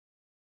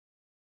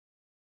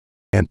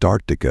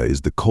Antarctica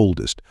is the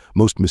coldest,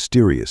 most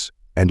mysterious,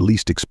 and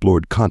least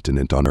explored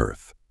continent on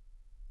Earth.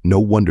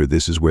 No wonder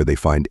this is where they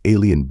find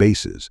alien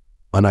bases,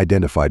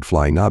 unidentified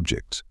flying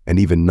objects, and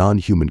even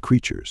non-human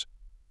creatures.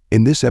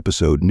 In this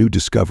episode, new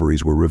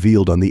discoveries were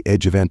revealed on the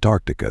edge of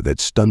Antarctica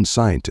that stunned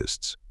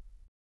scientists.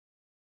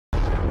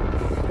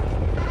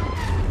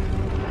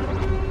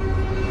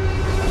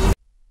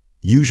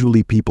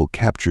 Usually people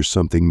capture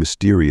something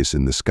mysterious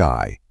in the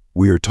sky.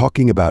 We are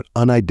talking about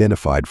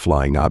unidentified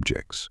flying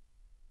objects.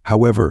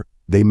 However,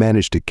 they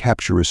managed to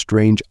capture a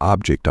strange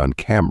object on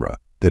camera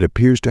that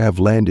appears to have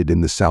landed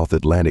in the South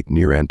Atlantic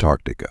near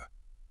Antarctica.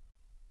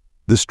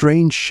 The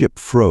strange ship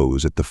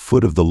froze at the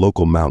foot of the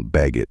local Mount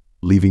Paget,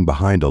 leaving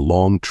behind a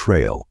long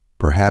trail,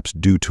 perhaps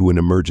due to an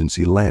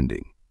emergency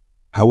landing.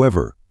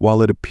 However,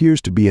 while it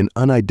appears to be an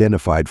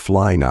unidentified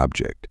flying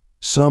object,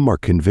 some are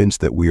convinced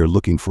that we are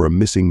looking for a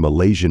missing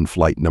Malaysian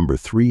flight number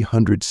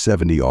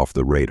 370 off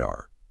the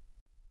radar.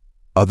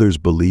 Others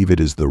believe it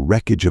is the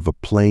wreckage of a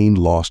plane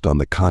lost on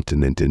the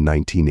continent in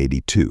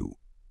 1982.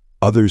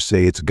 Others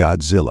say it's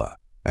Godzilla,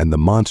 and the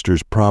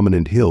monster's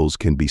prominent hills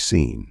can be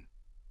seen.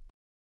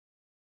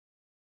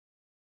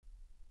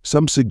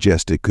 Some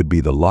suggest it could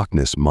be the Loch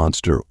Ness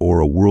Monster or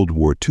a World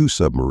War II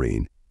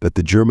submarine that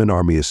the German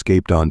army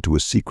escaped onto a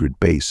secret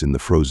base in the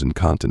frozen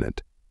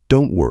continent.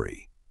 Don't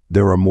worry,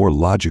 there are more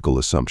logical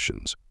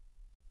assumptions.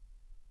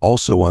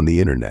 Also on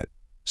the internet,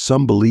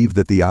 some believe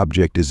that the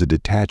object is a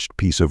detached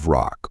piece of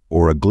rock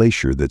or a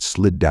glacier that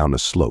slid down a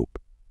slope.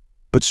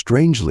 But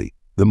strangely,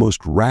 the most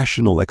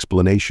rational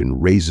explanation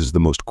raises the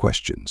most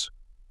questions.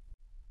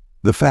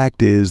 The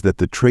fact is that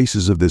the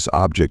traces of this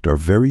object are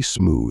very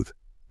smooth.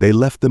 They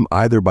left them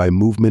either by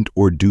movement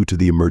or due to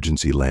the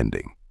emergency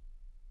landing.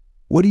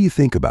 What do you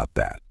think about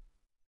that?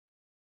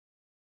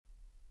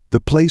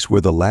 The place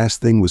where the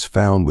last thing was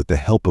found with the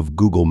help of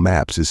Google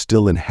Maps is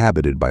still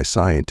inhabited by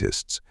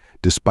scientists,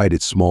 despite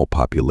its small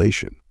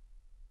population.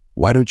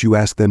 Why don't you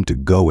ask them to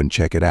go and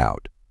check it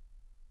out?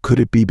 Could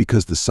it be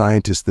because the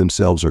scientists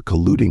themselves are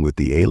colluding with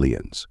the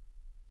aliens?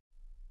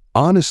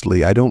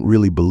 Honestly, I don't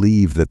really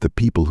believe that the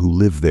people who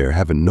live there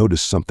haven't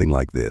noticed something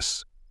like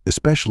this,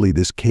 especially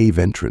this cave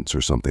entrance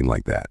or something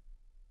like that.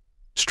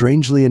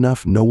 Strangely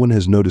enough, no one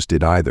has noticed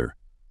it either,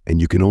 and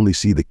you can only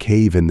see the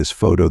cave in this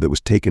photo that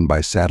was taken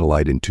by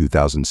satellite in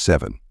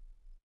 2007.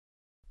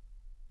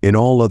 In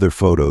all other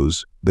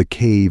photos, the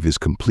cave is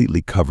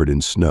completely covered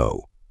in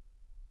snow.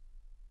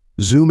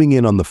 Zooming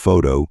in on the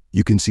photo,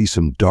 you can see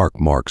some dark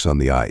marks on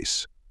the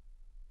ice.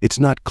 It's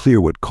not clear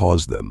what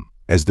caused them,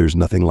 as there's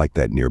nothing like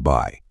that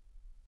nearby.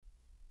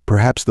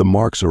 Perhaps the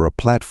marks are a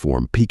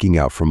platform peeking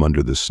out from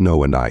under the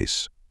snow and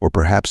ice, or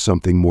perhaps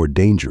something more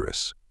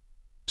dangerous.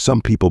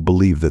 Some people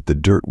believe that the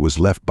dirt was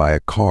left by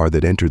a car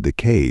that entered the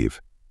cave,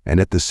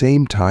 and at the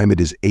same time it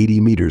is 80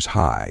 meters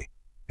high,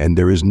 and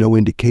there is no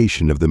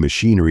indication of the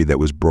machinery that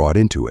was brought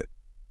into it.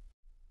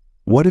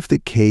 What if the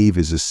cave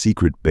is a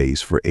secret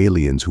base for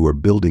aliens who are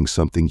building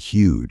something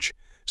huge,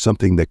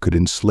 something that could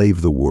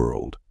enslave the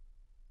world?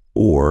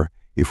 Or,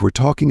 if we're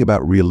talking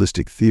about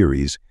realistic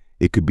theories,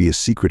 it could be a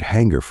secret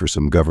hangar for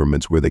some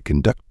governments where they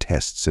conduct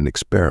tests and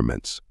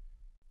experiments.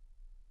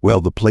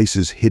 Well, the place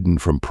is hidden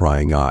from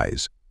prying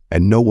eyes,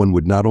 and no one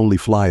would not only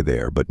fly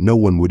there, but no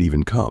one would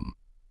even come.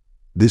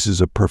 This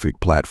is a perfect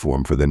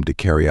platform for them to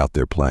carry out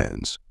their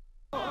plans.